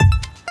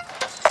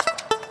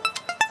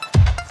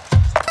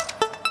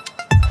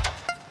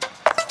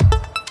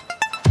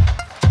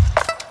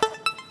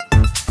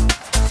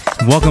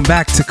Welcome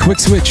back to Quick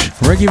Switch,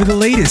 where I give you the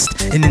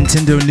latest in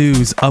Nintendo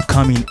news,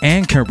 upcoming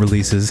and current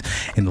releases,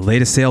 and the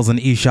latest sales on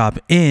eShop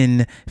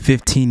in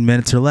 15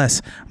 minutes or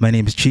less. My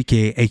name is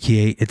Chike,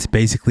 aka It's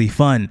Basically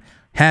Fun.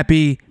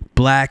 Happy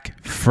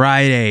Black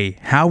Friday.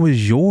 How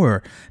was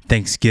your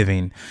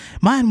Thanksgiving?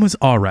 Mine was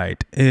all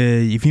right.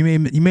 If you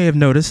may have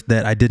noticed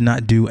that I did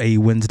not do a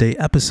Wednesday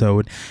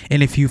episode,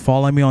 and if you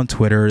follow me on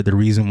Twitter, the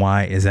reason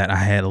why is that I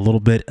had a little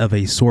bit of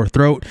a sore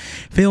throat,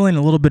 feeling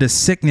a little bit of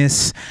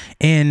sickness,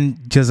 and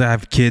just I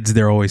have kids,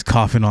 they're always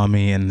coughing on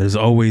me, and there's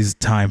always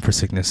time for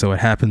sickness, so it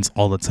happens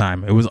all the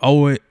time. It was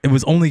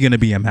only going to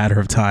be a matter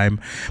of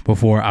time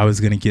before I was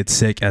going to get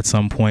sick at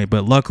some point,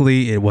 but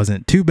luckily it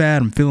wasn't too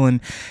bad. I'm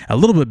feeling a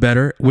little bit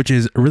better, which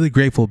is really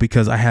grateful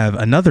because I have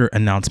another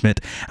announcement.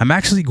 I'm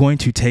actually going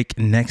to take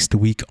next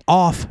week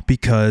off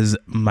because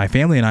my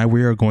family and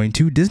we are going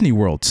to Disney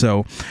World.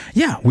 So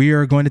yeah, we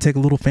are going to take a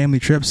little family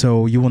trip.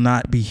 So you will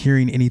not be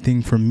hearing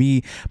anything from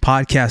me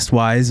podcast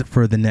wise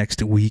for the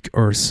next week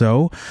or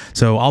so.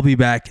 So I'll be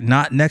back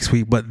not next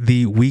week, but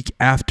the week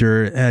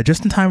after,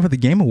 just in time for the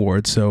Game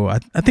Awards. So I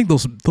think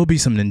there'll be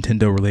some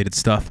Nintendo related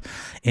stuff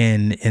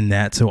in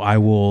that. So I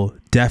will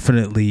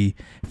definitely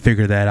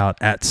figure that out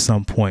at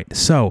some point.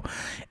 So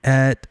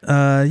I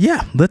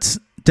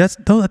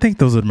think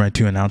those are my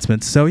two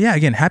announcements. So yeah,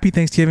 again, happy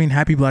Thanksgiving,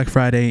 happy Black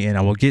Friday, and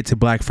I will get to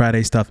Black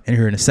Friday stuff in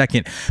here in a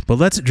second, but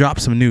let's drop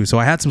some news. So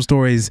I had some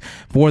stories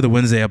for the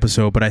Wednesday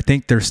episode, but I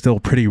think they're still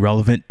pretty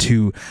relevant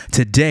to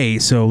today,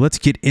 so let's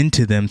get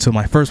into them. So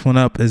my first one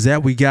up is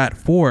that we got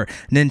for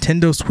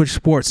Nintendo Switch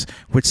Sports,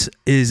 which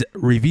is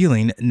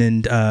revealing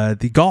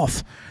the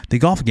golf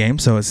game.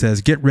 So it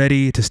says, get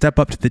ready to step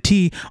up to the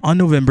tee on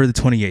November the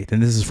 28th.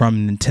 And this is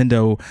from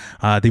Nintendo,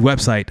 the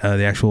website,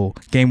 the actual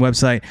game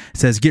website. It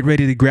says, get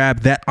ready to grab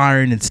that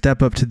iron and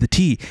step up to the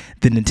tee.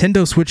 The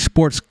Nintendo Switch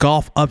Sports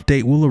Golf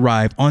update will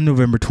arrive on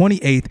November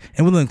 28th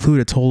and will include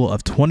a total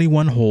of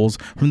 21 holes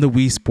from the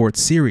Wii Sports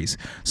series.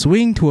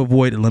 Swing to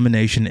avoid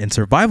elimination in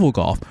survival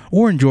golf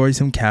or enjoy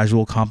some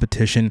casual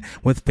competition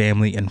with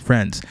family and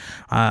friends.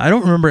 I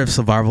don't remember if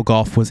survival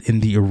golf was in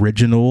the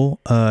original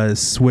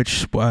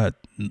Switch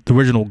the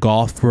original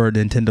golf for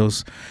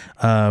Nintendo's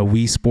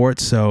Wii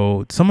Sports,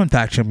 so someone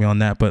fact check me on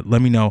that, but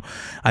let me know.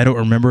 I don't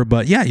remember,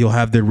 but yeah, you'll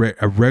have the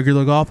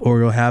regular golf or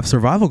you'll have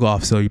survival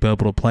golf, so you'll be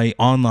able to play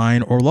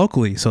online or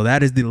locally. So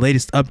that is the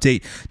latest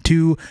update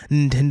to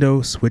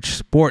Nintendo Switch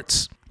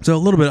Sports. So a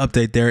little bit of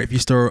update there. If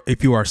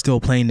you are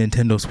still playing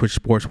Nintendo Switch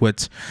Sports,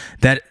 what's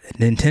that?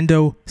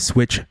 Nintendo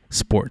Switch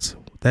Sports.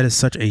 That is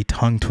such a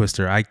tongue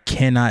twister. I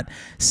cannot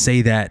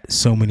say that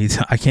so many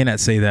times. I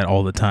cannot say that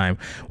all the time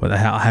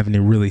without having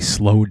to really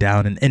slow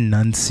down and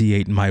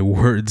enunciate my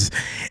words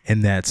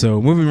in that.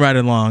 So moving right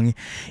along,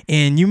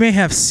 and you may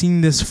have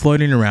seen this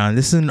floating around.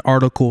 This is an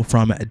article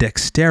from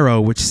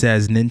Dextero, which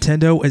says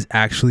Nintendo is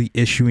actually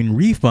issuing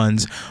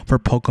refunds for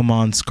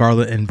Pokemon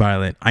Scarlet and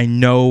Violet. I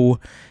know.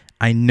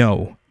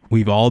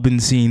 We've all been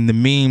seeing the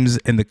memes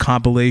and the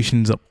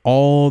compilations of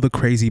all the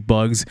crazy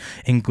bugs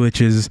and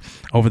glitches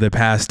over the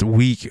past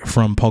week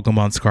from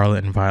Pokemon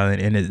Scarlet and Violet,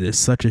 and it is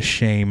such a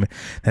shame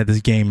that this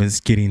game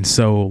is getting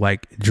so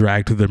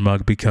dragged through the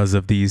mud because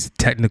of these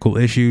technical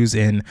issues.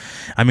 And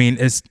I mean,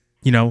 it's,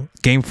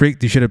 Game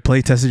Freak, you should have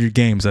play tested your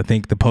games. I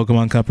think the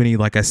Pokemon Company,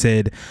 like I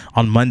said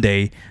on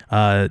Monday,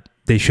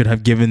 they should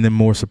have given them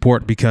more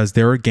support because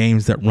there are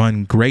games that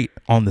run great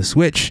on the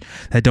Switch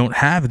that don't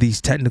have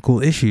these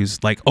technical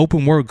issues, like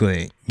open world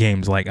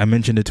games. Like I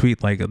mentioned a tweet,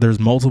 there's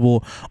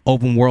multiple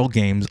open world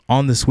games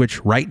on the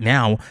Switch right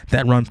now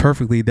that run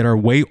perfectly that are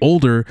way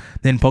older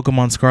than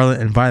Pokemon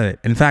Scarlet and Violet.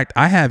 In fact,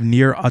 I have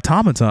Nier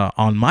Automata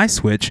on my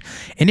Switch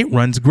and it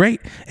runs great.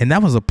 And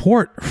that was a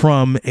port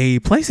from a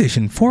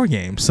PlayStation 4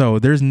 game. So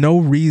there's no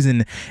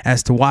reason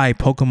as to why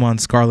Pokemon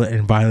Scarlet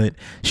and Violet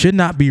should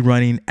not be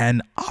running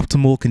in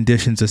optimal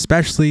conditions,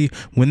 especially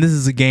when this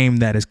is a game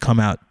that has come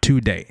out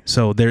today.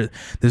 So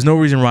there's no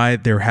reason why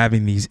they're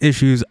having these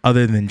issues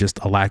other than just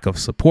a lack of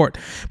support.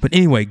 But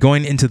anyway,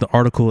 going into the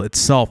article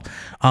itself,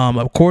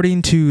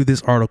 according to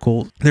this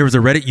article, there was a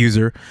Reddit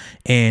user,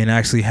 and I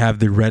actually have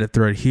the Reddit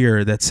thread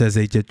here that says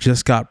they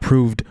just got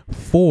approved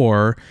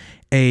for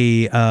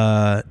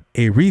a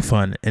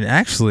refund, and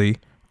actually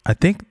I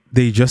think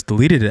they just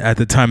deleted it at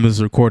the time of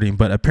this recording,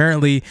 but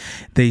apparently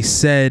they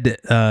said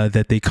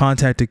that they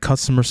contacted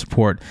customer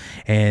support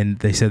and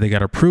they said they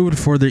got approved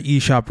for their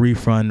eShop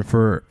refund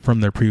from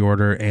their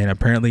pre-order, and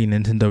apparently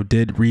Nintendo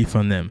did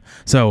refund them.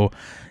 So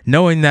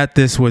knowing that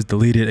this was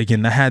deleted,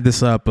 again, I had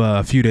this up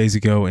a few days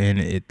ago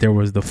and there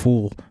was the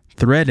full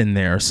thread in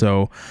there.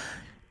 So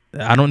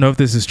I don't know if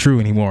this is true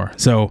anymore.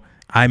 So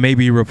I may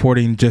be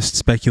reporting just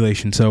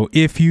speculation. So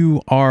if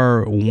you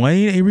are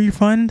wanting a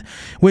refund,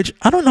 which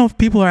I don't know if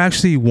people are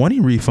actually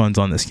wanting refunds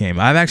on this game.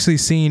 I've actually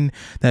seen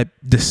that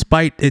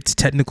despite its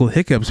technical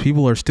hiccups,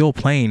 people are still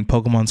playing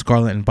Pokemon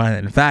Scarlet and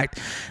Violet. In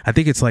fact, I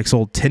think it's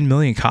sold 10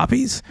 million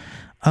copies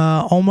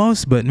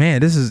almost. But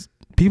man,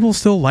 people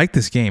still like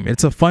this game.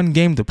 It's a fun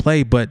game to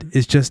play, but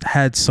it's just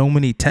had so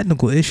many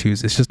technical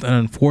issues. It's just an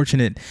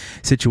unfortunate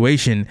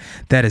situation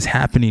that is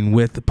happening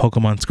with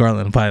Pokemon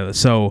Scarlet and Violet.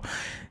 So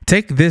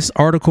take this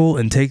article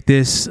and take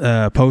this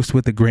post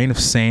with a grain of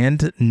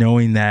sand,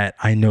 knowing that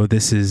I know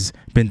this has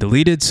been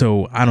deleted.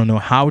 So I don't know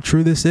how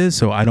true this is.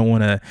 So I don't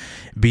want to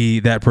be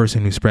that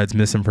person who spreads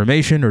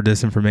misinformation or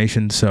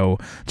disinformation. So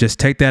just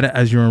take that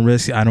as your own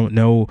risk. I don't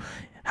know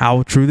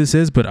how true this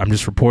is, but I'm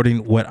just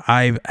reporting what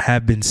I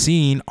have been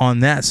seeing on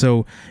that.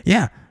 So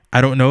yeah,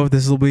 I don't know if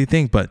this will be a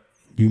thing, but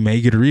you may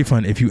get a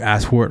refund if you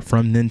ask for it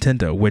from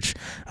Nintendo, which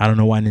I don't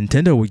know why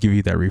Nintendo would give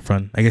you that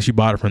refund. I guess you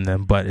bought it from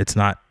them, but it's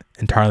not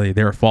entirely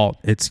their fault.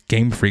 It's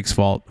Game Freak's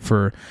fault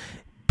for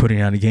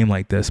putting out a game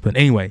like this. But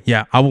anyway,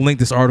 yeah, I will link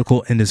this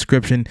article in the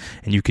description,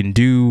 and you can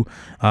do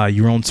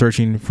your own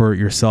searching for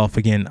yourself.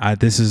 Again,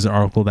 this is an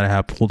article that I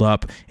have pulled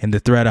up in the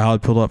thread I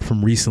had pulled up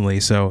from recently.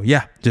 So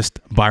yeah, just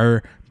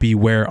buyer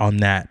beware on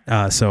that.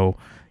 So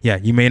yeah,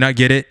 you may not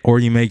get it or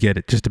you may get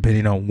it, just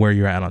depending on where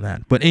you're at on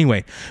that. But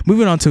anyway,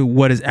 moving on to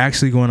what is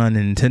actually going on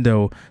in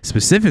Nintendo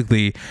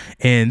specifically.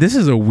 And this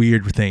is a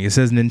weird thing. It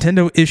says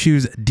Nintendo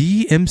issues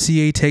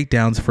DMCA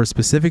takedowns for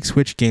specific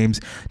Switch games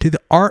to the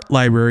art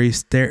library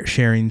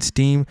sharing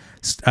Steam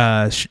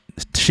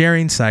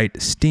sharing site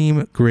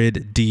Steam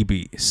Grid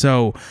DB.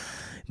 So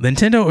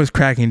Nintendo is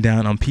cracking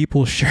down on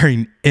people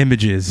sharing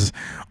images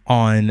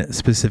on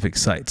specific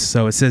sites.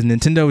 So it says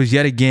Nintendo is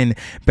yet again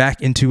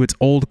back into its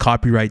old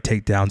copyright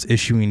takedowns,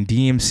 issuing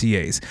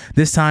DMCAs.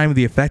 This time,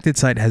 the affected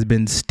site has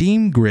been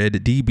Steam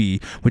Grid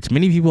DB, which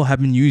many people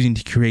have been using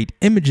to create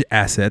image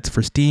assets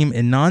for Steam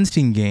and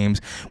non-Steam games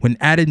when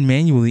added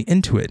manually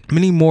into it.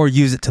 Many more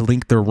use it to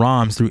link their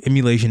ROMs through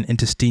emulation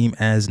into Steam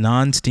as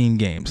non-Steam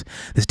games.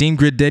 The Steam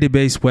Grid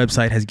database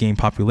website has gained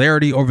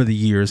popularity over the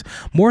years,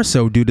 more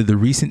so due to the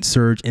recent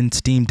surge in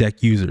Steam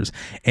Deck users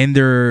and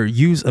their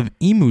use of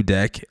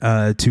EmuDeck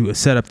to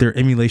set up their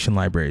emulation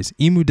libraries.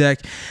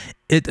 EmuDeck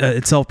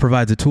itself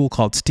provides a tool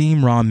called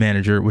Steam ROM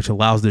Manager, which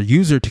allows their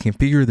user to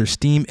configure their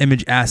Steam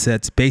image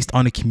assets based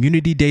on a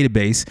community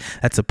database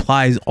that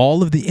supplies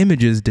all of the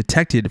images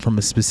detected from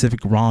a specific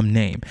ROM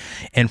name.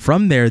 And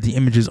from there, the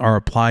images are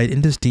applied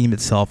into Steam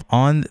itself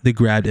on the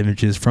grabbed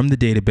images from the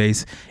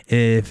database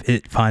if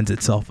it finds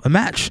itself a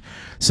match.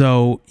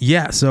 So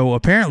yeah, so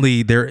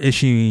apparently they're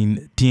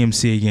issuing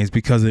DMCA games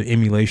because of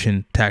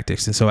emulation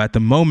tactics. And so at the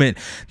moment,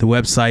 the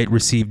website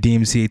received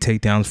DMCA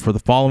takedowns for the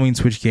following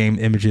Switch game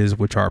images,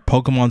 which are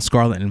Pokemon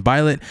Scarlet and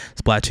Violet,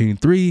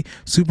 Splatoon 3,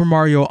 Super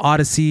Mario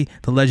Odyssey,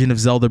 The Legend of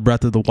Zelda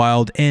Breath of the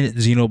Wild, and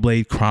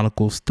Xenoblade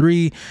Chronicles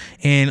 3.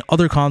 And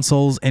other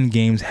consoles and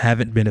games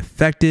haven't been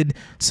affected.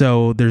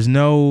 So there's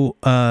no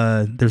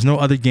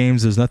other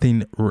games. There's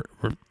nothing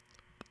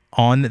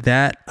on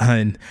that.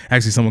 And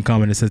actually someone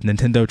commented, says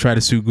Nintendo try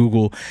to sue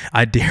Google,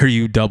 I dare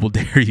you, double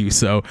dare you.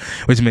 So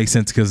which makes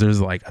sense because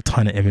there's like a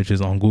ton of images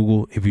on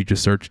Google. If you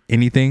just search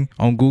anything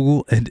on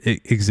Google,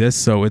 it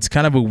exists. So it's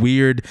kind of a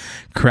weird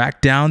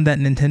crackdown that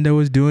Nintendo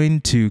is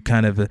doing to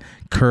kind of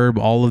curb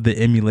all of the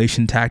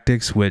emulation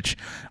tactics, which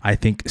I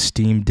think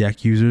Steam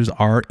Deck users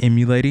are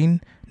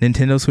emulating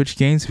Nintendo Switch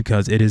games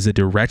because it is a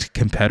direct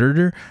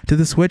competitor to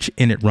the Switch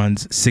and it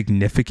runs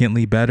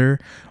significantly better.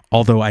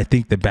 Although I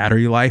think the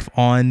battery life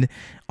on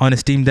a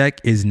Steam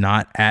Deck is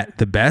not at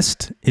the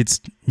best.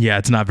 It's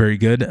not very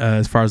good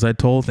as far as I'm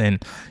told.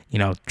 And,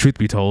 truth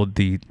be told,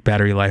 the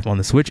battery life on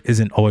the Switch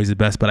isn't always the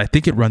best, but I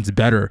think it runs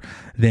better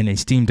than a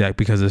Steam Deck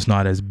because it's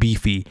not as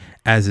beefy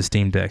as a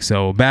Steam Deck.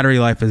 So battery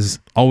life is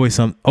always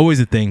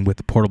a thing with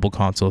the portable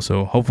console.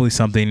 So hopefully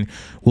something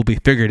will be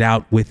figured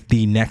out with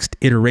the next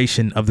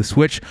iteration of the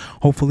Switch.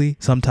 Hopefully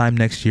sometime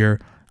next year.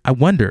 I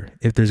wonder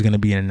if there's going to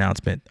be an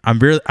announcement.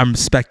 I'm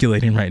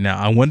speculating right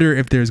now. I wonder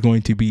if there's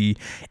going to be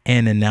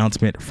an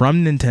announcement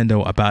from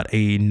Nintendo about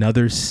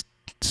another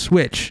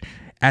Switch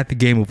at the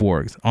Game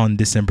Awards on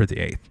December the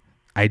 8th.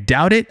 I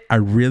doubt it. I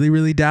really,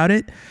 really doubt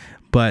it.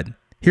 But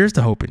here's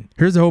the hoping.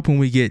 Here's the hoping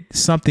we get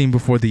something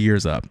before the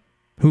year's up.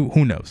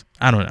 Who knows?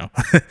 I don't know.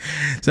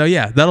 So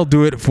yeah, that'll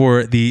do it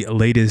for the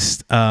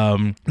latest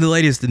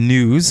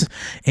news.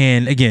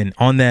 And again,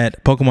 on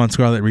that Pokemon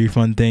Scarlet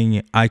refund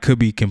thing, I could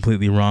be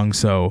completely wrong.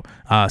 So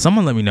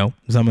someone let me know.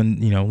 Let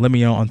me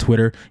know on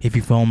Twitter. If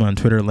you follow me on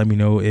Twitter, let me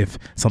know if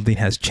something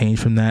has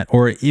changed from that,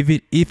 or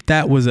if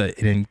that was an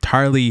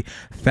entirely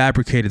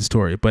fabricated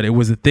story. But it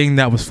was a thing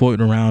that was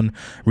floating around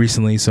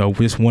recently. So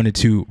we just wanted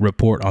to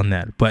report on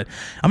that. But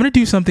I'm gonna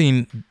do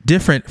something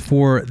different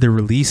for the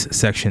release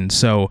section.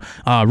 So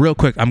real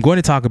quick, I'm going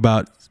to talk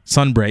about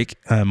Sunbreak,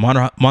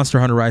 Monster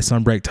Hunter Rise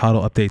Sunbreak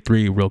Title Update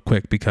 3 real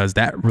quick because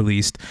that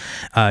released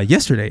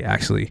yesterday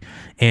actually,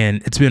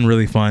 and it's been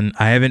really fun.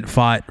 I haven't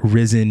fought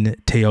Risen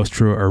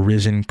Teostra or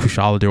Risen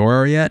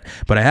Kushala yet,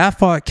 but I have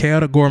fought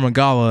Chaotic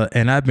Gormagala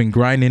and I've been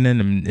grinding in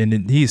him,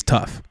 and he's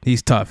tough.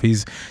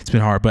 It's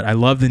been hard, but I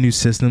love the new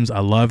systems. I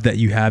love that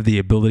you have the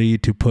ability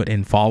to put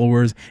in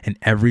followers in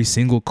every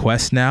single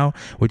quest now,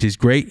 which is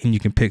great, and you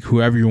can pick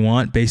whoever you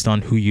want based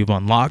on who you've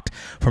unlocked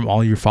from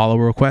all your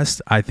follower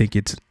requests. I think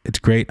it's It's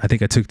great. I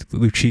think I took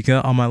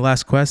Luchika on my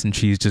last quest, and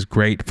she's just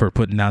great for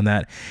putting down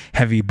that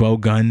heavy bow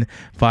gun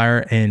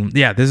fire. And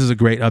yeah, this is a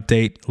great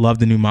update. Love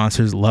the new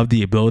monsters. Love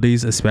the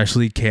abilities,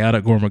 especially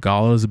Chaotic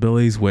Gormagalo's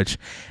abilities, which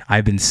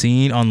I've been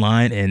seeing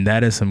online, and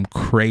that is some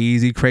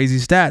crazy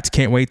stats.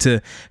 Can't wait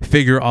to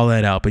figure all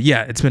that out. But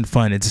yeah, it's been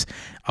fun.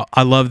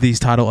 I love these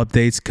title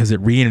updates because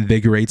it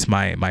reinvigorates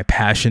my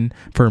passion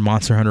for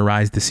Monster Hunter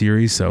Rise, the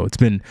series. So it's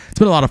been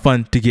a lot of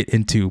fun to get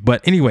into.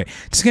 But anyway,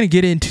 just gonna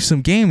get into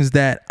some games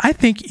that I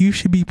think you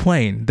should be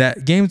playing.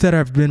 That games that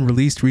have been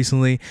released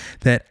recently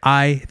that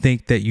I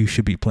think that you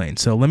should be playing.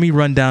 So let me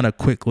run down a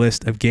quick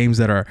list of games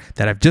that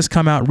have just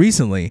come out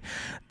recently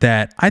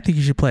that I think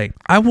you should play.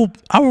 I will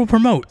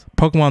promote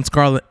Pokemon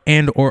Scarlet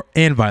and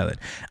Violet.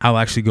 I'll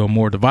actually go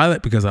more to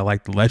Violet because I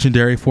like the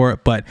legendary for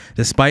it, but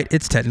despite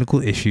its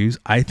technical issues,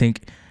 I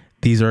think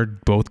these are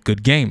both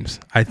good games.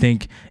 I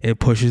think it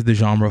pushes the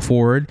genre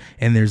forward,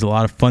 and there's a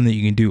lot of fun that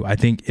you can do. I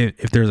think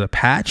if there's a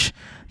patch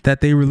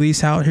that they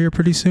release out here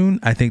pretty soon,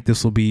 I think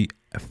this will be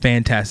a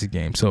fantastic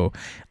game. So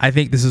I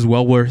think this is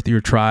well worth your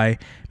try.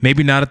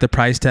 Maybe not at the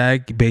price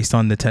tag based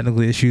on the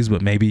technical issues,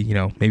 but maybe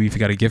if you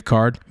got a gift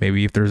card,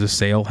 maybe if there's a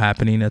sale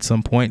happening at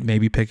some point,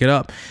 maybe pick it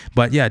up.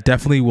 But yeah,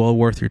 definitely well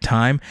worth your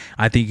time.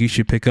 I think you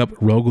should pick up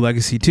Rogue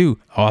Legacy 2,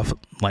 off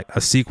like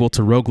a sequel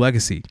to Rogue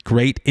Legacy.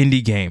 Great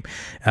indie game.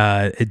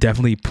 It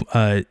definitely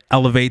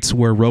elevates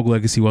where Rogue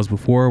Legacy was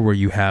before, where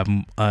you have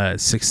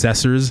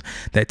successors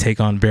that take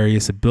on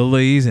various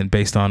abilities and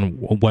based on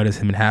what has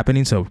been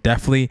happening. So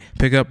definitely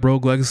pick up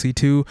Rogue Legacy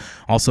 2.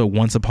 Also,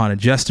 Once Upon a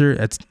Jester.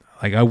 It's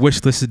like I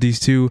wish listed these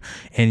two,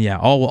 and yeah,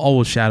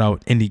 I'll shout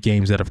out indie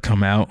games that have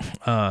come out.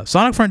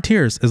 Sonic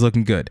Frontiers is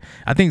looking good.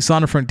 I think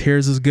Sonic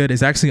Frontiers is good.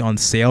 It's actually on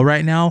sale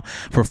right now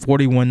for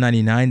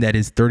 $41.99. That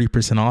is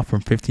 30% off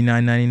from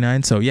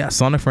 $59.99. So yeah,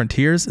 Sonic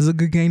Frontiers is a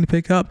good game to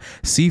pick up.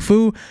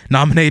 Sifu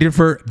nominated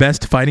for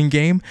Best Fighting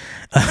Game.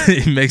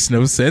 It makes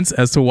no sense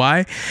as to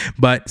why,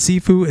 but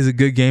Sifu is a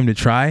good game to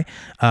try.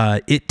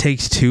 It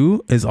Takes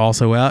Two is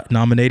also out,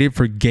 nominated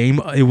for game.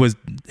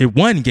 It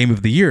won Game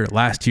of the Year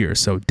last year,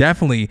 so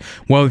definitely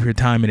well worth your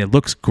time, and it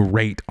looks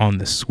great on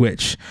the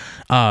Switch.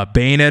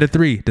 Bayonetta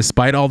 3,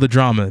 despite all the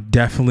drama,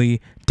 definitely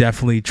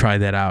try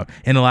that out.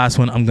 And the last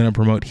one I'm going to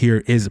promote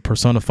here is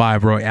Persona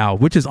 5 Royale,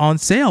 which is on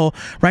sale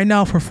right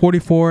now for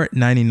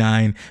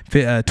 $44.99,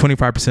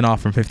 25%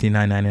 off from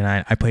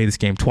 $59.99. I played this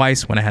game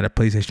twice when I had a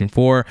PlayStation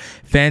 4.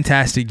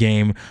 Fantastic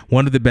game.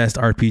 One of the best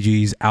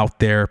RPGs out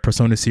there.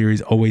 Persona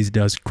series always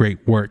does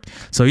great work.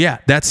 So yeah,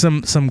 that's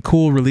some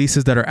cool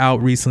releases that are out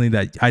recently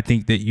that I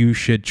think that you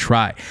should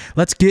try.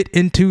 Let's get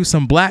into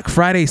some Black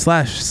Friday /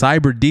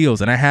 Cyber deals,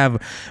 and I have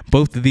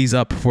both of these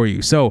up for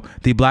you. So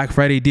the Black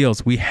Friday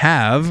deals, we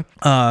have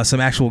some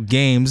actual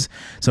games.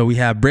 So we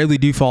have Bravely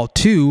Default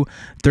 2,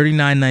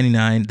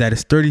 $39.99. That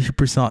is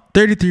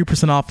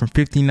 33% off from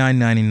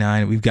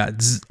 $59.99. We've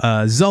got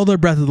Zelda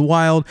Breath of the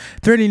Wild,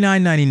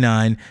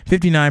 $39.99,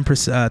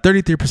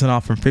 33%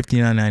 off from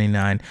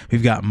 $59.99.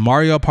 We've got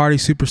Mario Party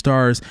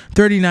Superstars,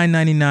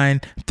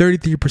 $39.99,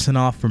 33%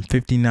 off from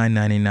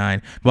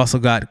 $59.99. We've also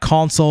got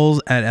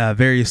consoles at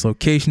various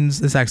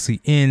locations. This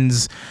actually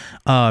ends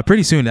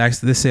pretty soon.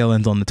 Actually, this sale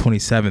ends on the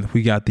 27th.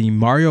 We got the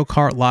Mario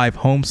Kart Live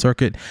Home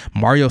Circuit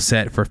Mario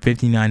set for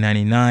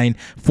 $59.99,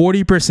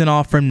 40%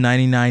 off from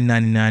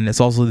 $99.99. It's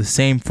also the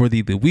same for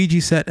the Luigi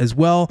set as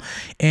well.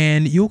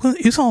 And you'll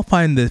all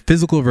find the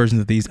physical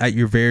versions of these at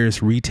your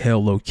various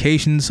retail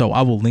locations. So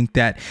I will link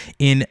that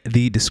in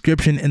the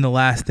description. And the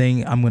last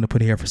thing I'm going to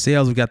put here for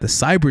sales, we got the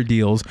Cyber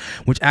deals,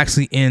 which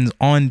actually ends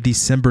on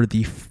December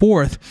the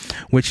 4th,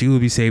 which you will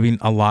be saving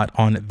a lot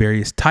on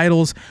various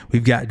titles.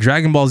 We've got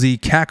Dragon Ball Z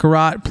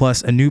Kakarot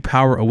plus a new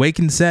Power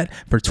Awakened set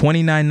for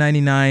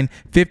 $29.99,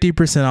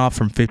 50% off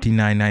from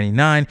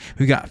 $59.99.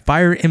 We got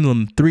Fire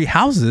Emblem Three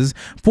Houses,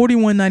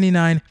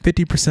 $41.99,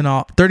 50%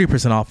 off,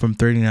 30% off from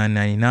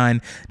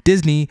 $39.99.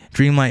 Disney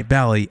Dreamlight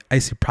Valley, a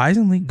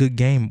surprisingly good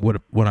game,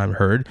 what I've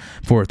heard,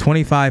 for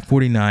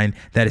 $25.49.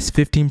 That is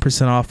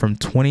 15% off from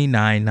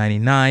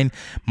 $29.99.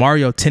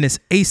 Mario Tennis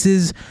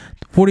Aces,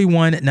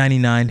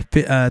 $41.99,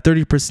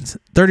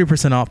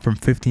 30% off from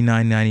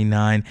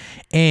 $59.99.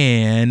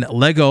 And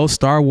Lego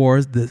Star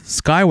Wars The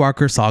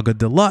Skywalker Saga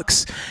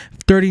Deluxe,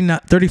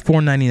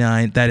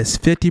 $34.99. That is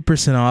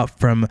 50% off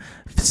from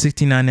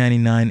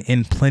 $69.99.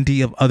 And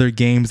plenty of other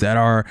games that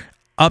are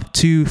up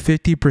to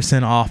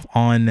 50% off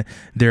on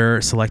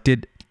their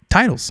selected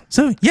titles.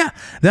 So yeah,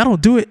 that'll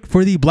do it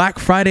for the Black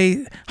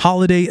Friday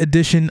holiday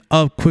edition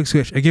of Quick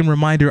Switch. Again,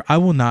 reminder, I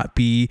will not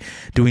be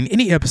doing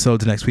any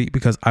episodes next week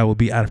because I will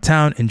be out of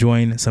town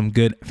enjoying some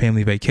good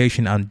family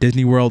vacation on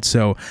Disney World.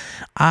 So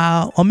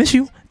I'll miss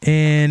you,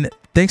 and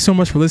thanks so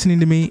much for listening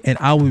to me, and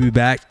I will be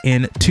back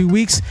in 2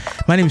 weeks.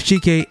 My name is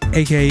Chike,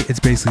 aka It's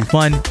Basically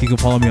Fun. You can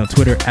follow me on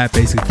Twitter at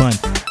Basically Fun.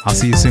 I'll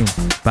see you soon.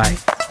 Bye.